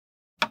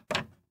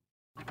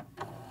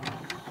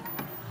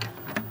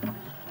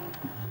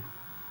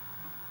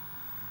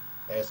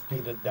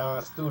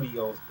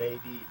SPthaDonStudios,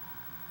 baby.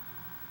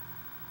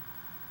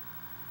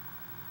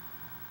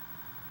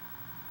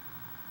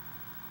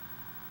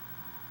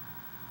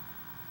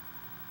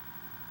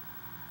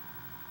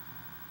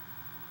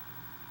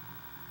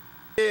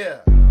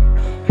 Yeah,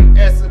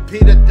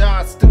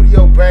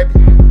 SPthaDonStudios, baby.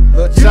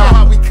 Look, you know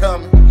how we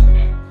coming.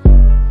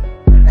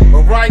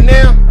 But right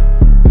now,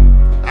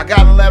 I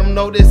gotta let them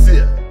know this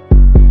here.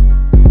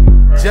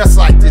 Just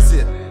like this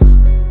here.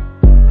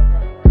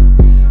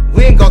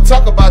 We ain't gonna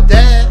talk about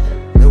that,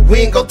 and we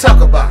ain't gonna talk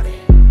about it.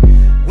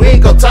 We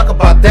ain't gonna talk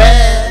about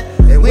that,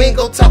 and we ain't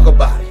gonna talk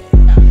about it.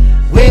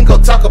 We ain't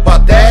gonna talk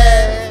about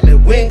that,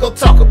 and we ain't gonna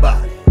talk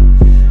about it.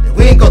 And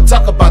we ain't gonna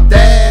talk about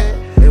that,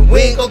 and we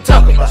ain't gonna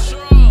talk about it.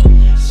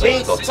 We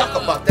ain't gonna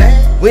talk about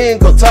that. We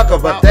ain't gonna talk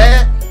about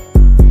that.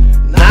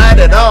 Not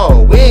at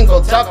all. We ain't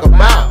gonna talk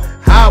about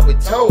how we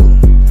told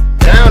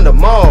down the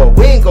mall.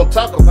 We ain't gonna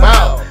talk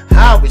about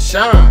how we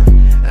shine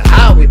and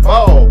how we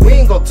ball. We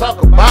ain't gonna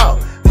talk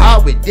about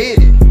how we did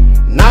it.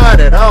 Not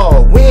at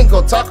all. We ain't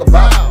gonna talk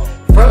about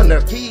from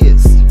the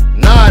kids.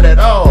 Not at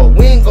all.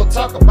 We ain't gonna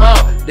talk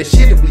about the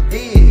shit that we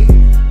did.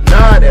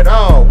 Not at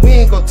all. We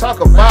ain't gonna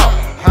talk about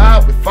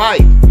how we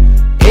fight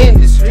in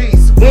the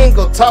streets. We ain't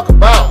gonna talk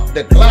about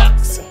the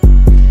Glocks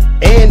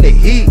and the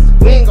heat.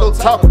 We ain't gonna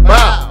talk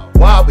about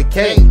why we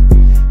can't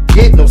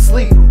get no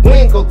sleep. We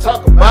ain't gonna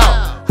talk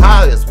about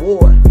how it's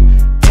war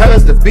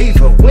turns to beef.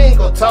 We ain't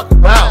gonna talk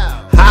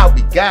about how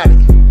we got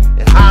it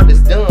and how this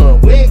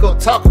done. We ain't gonna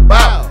talk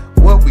about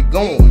where we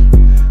going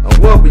and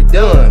what we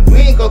done. We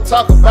ain't gonna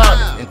talk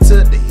about it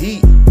until the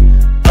heat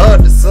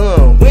of the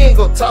sun. We ain't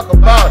gonna talk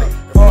about it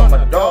in front of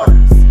my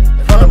daughters,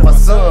 in front of my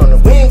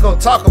son. We ain't gonna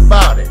talk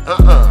about it,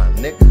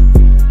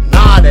 nigga.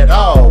 Not at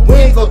all. We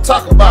ain't gonna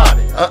talk about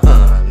it,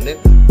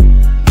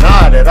 nigga.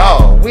 Not at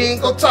all. We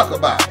ain't gonna talk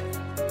about it.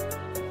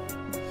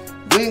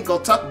 We ain't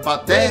gonna talk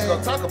about that. We ain't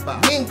gonna talk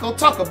about it. We ain't gonna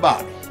talk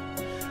about it.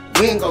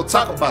 We ain't gonna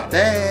talk about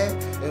that,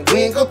 and we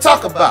ain't gonna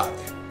talk about it.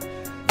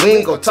 We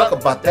ain't gonna talk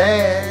about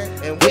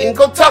that, and we ain't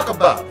gonna talk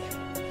about it.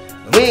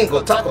 We ain't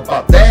gonna talk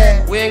about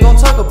that. We ain't gonna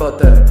talk about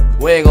that.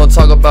 We ain't gonna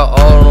talk about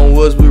all them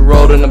woods we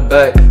rolled in the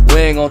back.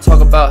 We ain't gonna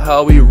talk about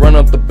how we run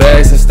up the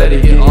bags instead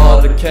of getting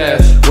all the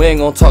cash. We ain't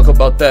gonna talk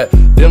about that.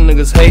 Them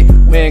niggas hate,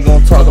 we ain't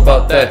gonna talk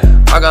about that.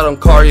 I got them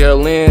Cartier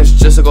lens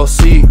just to go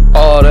see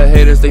all the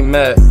haters, they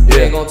mad. Yeah,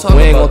 we ain't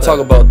gonna talk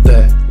about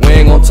that. We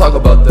ain't gonna talk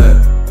about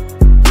that.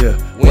 Yeah,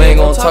 we ain't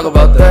gonna talk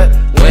about that.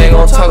 We ain't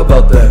gonna talk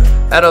about that.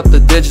 Add up the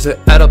digits and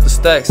add up the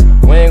stacks.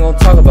 We ain't gonna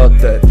talk about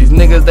that. These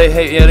niggas they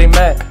hate, yeah they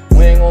mad.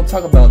 We ain't gonna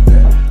talk about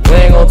that. We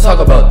ain't gonna talk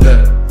about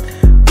that.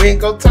 We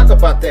ain't gonna talk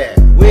about that.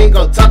 We ain't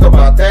gonna talk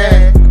about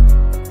that.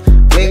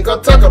 We ain't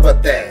gonna talk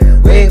about that.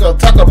 We ain't gonna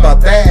talk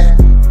about that.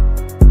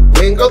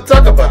 We ain't gonna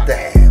talk about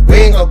that. We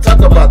ain't gonna talk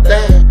about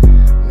that.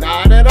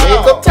 Not at all. We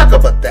ain't gonna talk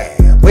about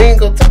that. We ain't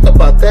gonna talk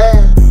about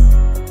that.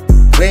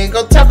 We ain't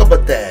gonna talk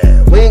about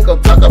that. We ain't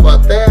gonna talk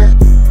about that.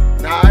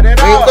 Not at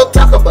all. We ain't gonna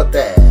talk about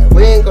that.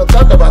 We ain't gonna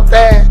talk about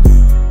that.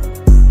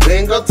 We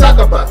ain't gonna talk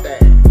about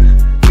that.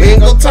 We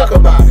ain't gonna talk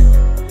about it.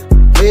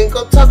 We ain't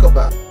gonna talk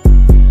about it.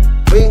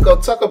 We ain't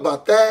gonna talk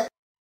about that.